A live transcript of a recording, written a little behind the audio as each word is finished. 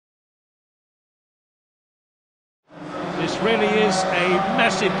This really is a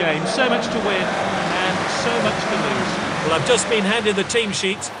massive game. So much to win and so much to lose. Well, I've just been handed the team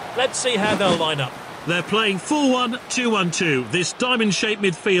sheets. Let's see how they'll line up. They're playing 4-1, 2-1-2. This diamond-shaped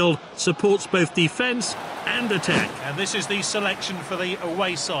midfield supports both defence and attack. And this is the selection for the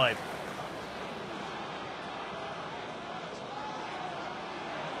away side.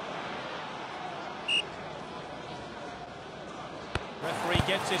 Referee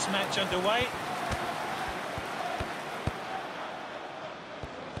gets this match underway.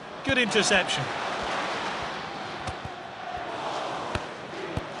 Good interception.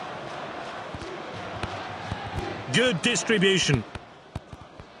 Good distribution.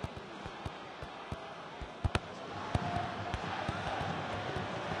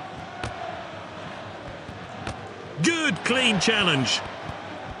 Good clean challenge.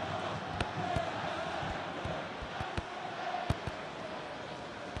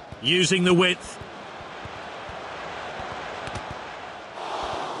 Using the width.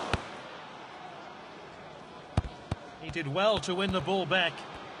 He did well to win the ball back.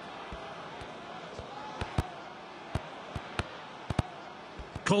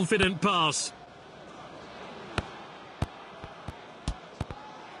 Confident pass.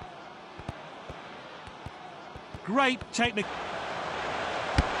 Great technique.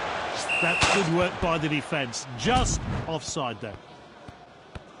 That's good work by the defence. Just offside there.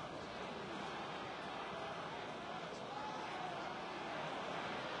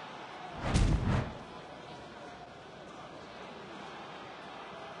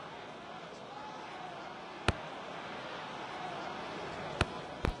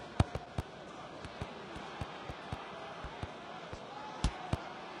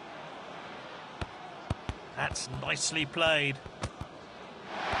 That's nicely played.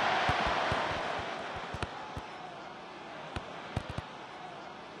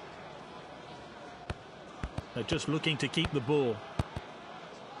 They're just looking to keep the ball.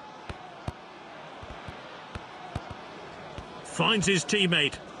 Finds his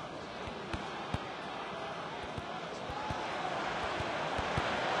teammate.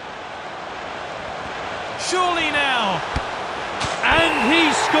 Surely now. And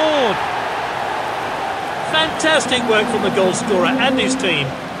he scored. Fantastic work from the goal scorer and his team.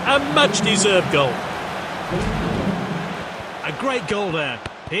 A much-deserved goal. A great goal there.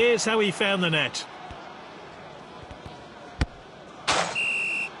 Here's how he found the net.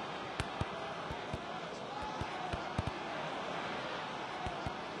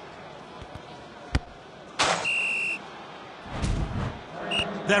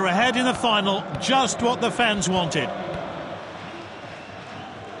 They're ahead in the final, just what the fans wanted.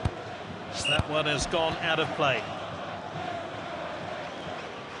 That one has gone out of play.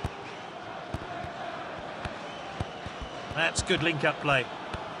 That's good link-up play.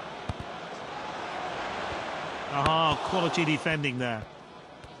 Aha, quality defending there.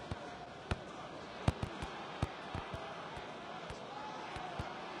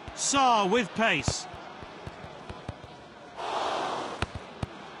 Sarr with pace.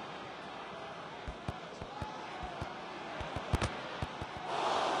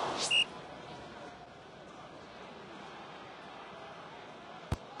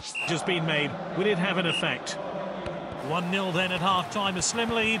 Just been made. Will it have an effect? 1-0 then at half-time, a slim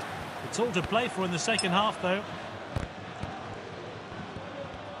lead. It's all to play for in the second half, though.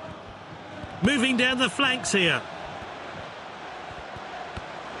 Moving down the flanks here.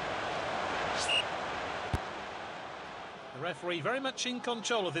 The referee very much in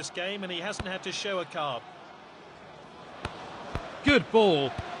control of this game, and he hasn't had to show a card. Good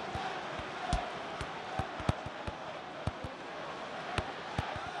ball.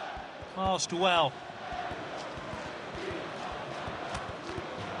 Passed well.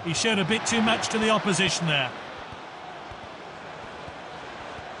 He showed a bit too much to the opposition there.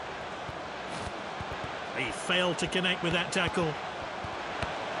 He failed to connect with that tackle.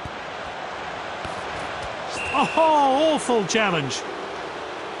 Oh, awful challenge.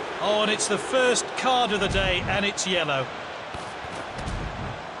 Oh, and it's the first card of the day, and it's yellow.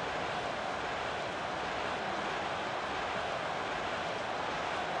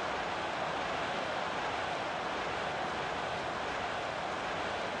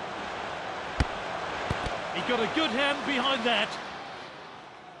 He got a good hand behind that.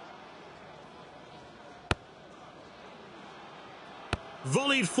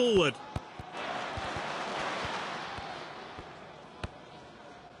 Volleyed forward.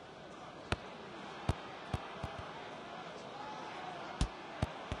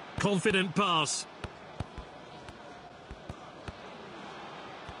 Confident pass.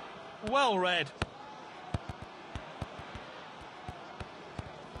 Well read.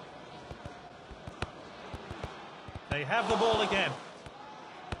 They have the ball again.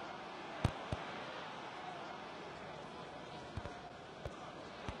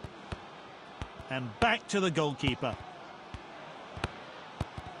 And back to the goalkeeper.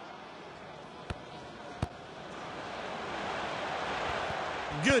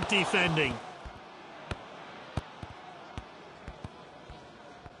 Good defending.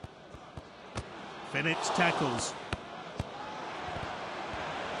 Phillips tackles.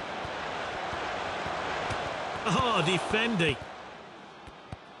 Oh, defending.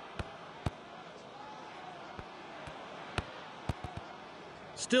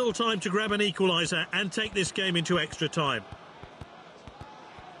 Still time to grab an equaliser and take this game into extra time.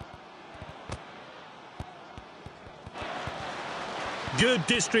 Good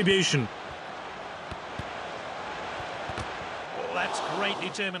distribution. Oh, that's great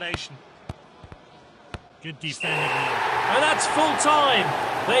determination. Good defending there. And that's full time.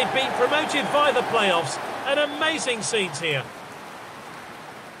 They've been promoted via the playoffs. And amazing scenes here.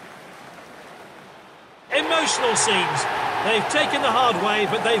 Emotional scenes. They've taken the hard way,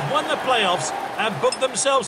 but they've won the playoffs and booked themselves